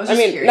not. Oh, I was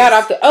just curious. Not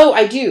off the... Oh,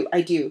 I do.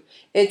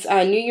 It's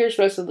New Year's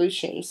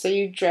resolution. So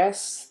you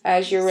dress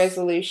as your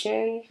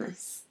resolution.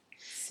 Nice.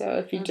 So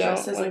if you don't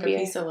dress as want like to be a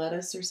piece of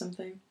lettuce or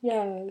something.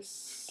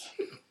 Yes.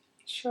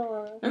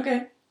 Sure.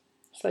 Okay.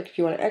 It's like if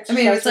you want to exercise.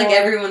 I mean, it's like more.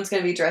 everyone's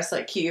going to be dressed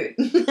like cute.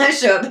 I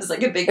show up as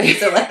like a big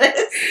piece of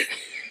lettuce.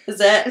 Is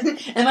that...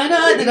 Am I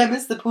not? Did I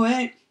miss the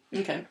point?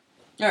 Okay.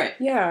 All right.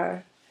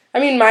 Yeah. I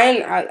mean,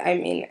 mine...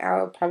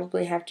 I'll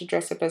probably have to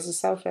dress up as a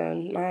cell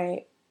phone.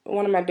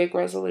 One of my big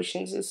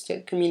resolutions is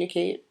to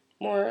communicate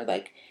more,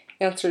 like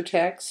answer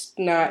text,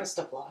 not... I used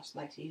to floss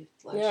my teeth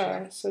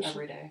last year,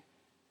 every day.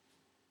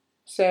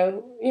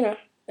 So,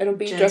 it'll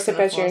be Jen's dress up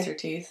as your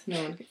teeth.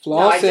 Flossing. No,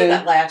 I did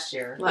that last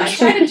year. I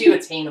try to do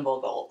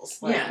attainable goals.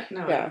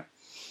 Yeah.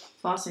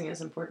 Flossing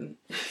is important.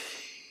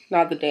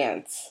 Not the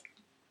dance.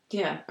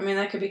 Yeah, I mean,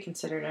 that could be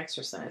considered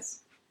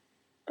exercise.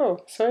 Oh,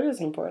 so it is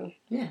important.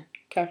 Yeah.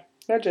 Okay.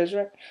 No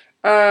judgment.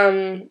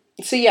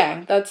 So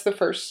yeah, that's the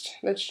first.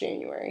 That's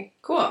January.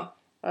 Cool.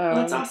 Well,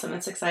 that's awesome.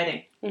 That's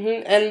exciting.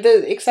 Mm-hmm. And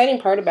the exciting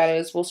part about it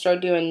is we'll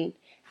start doing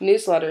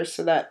newsletters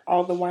so that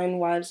all the wine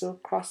wives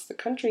across the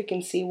country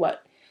can see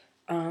what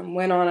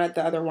went on at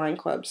the other wine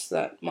clubs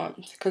that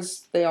month,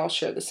 because they all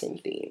share the same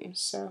theme.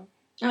 So.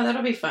 Oh,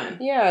 that'll be fun.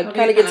 Yeah, it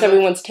kind of gets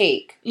everyone's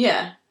take.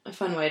 Yeah, a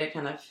fun way to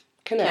kind of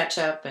connect. Catch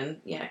up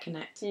and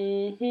connect.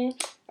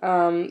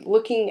 Mm-hmm.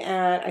 Looking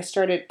at, I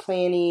started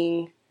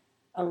planning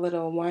a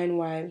little wine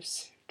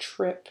wives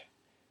trip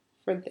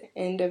for the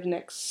end of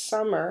next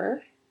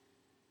summer.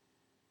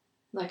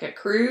 Like a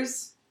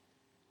cruise?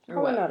 Or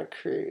Probably what? not a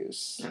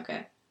cruise.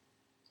 Okay.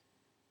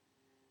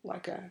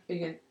 Like a... Are you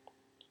going to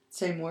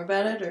say more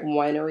about it? Or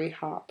winery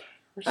hop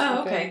or something.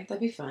 Oh, okay.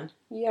 That'd be fun.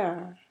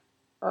 Yeah.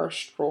 Or a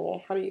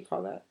stroll. How do you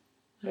call that?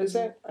 Is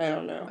it? I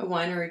don't know. A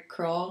winery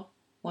crawl?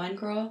 Wine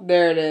crawl?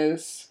 There it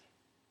is.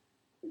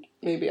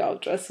 Maybe I'll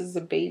dress as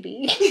a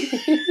baby.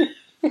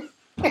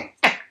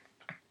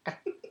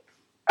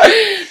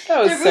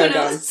 That was so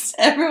dumb.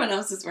 Everyone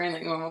else is wearing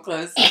like normal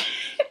clothes.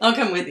 I'll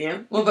come with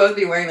you. We'll both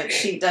be wearing like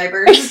sheet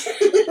diapers.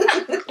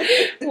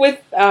 With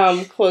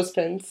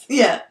clothespins.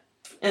 Yeah.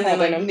 And then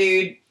like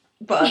nude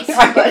butts.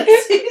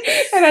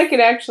 And I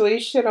can actually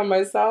shit on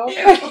myself.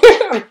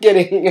 I'm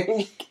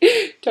kidding.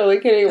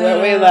 Totally kidding.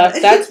 Way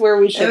left. That's where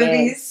we should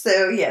end.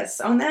 So, yes.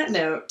 On that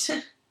note.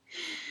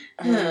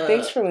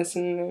 Thanks for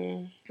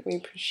listening. We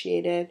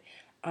appreciate it.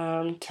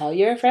 Tell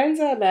your friends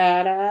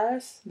about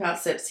us. About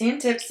Sipsy and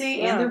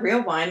Tipsy and the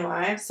Real Wine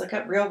Wives. Look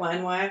up Real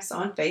Wine Wives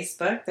on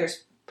Facebook.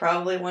 There's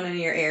probably one in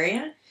your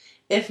area.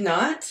 If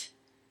not,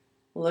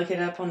 look it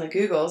up on the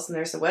Googles and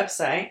there's a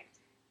website.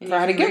 And for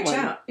how to get one.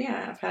 Out.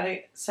 Yeah, of how to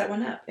set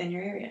one up in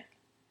your area.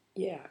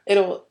 Yeah.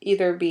 It'll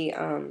either be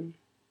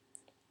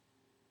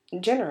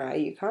Jenna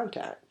you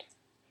contact.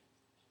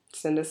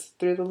 Send us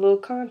through the little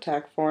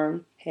contact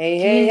form.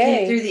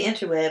 Hey. Through the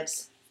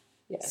interwebs.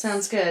 Yes.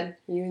 Sounds good.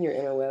 You and your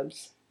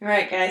interwebs. All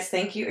right, guys.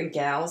 Thank you. And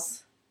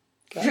gals.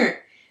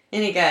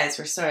 Any guys,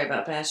 we're sorry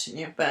about bashing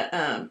you. But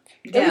gals.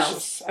 It was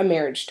just a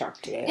marriage talk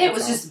today. It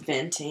was just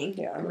venting.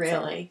 Yeah.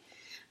 Really.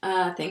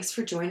 Thanks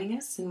for joining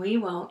us. And we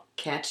will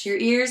catch your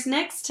ears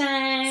next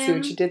time. See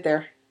what you did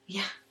there.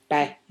 Yeah.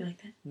 Bye. You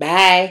like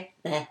that?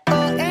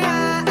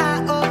 Bye.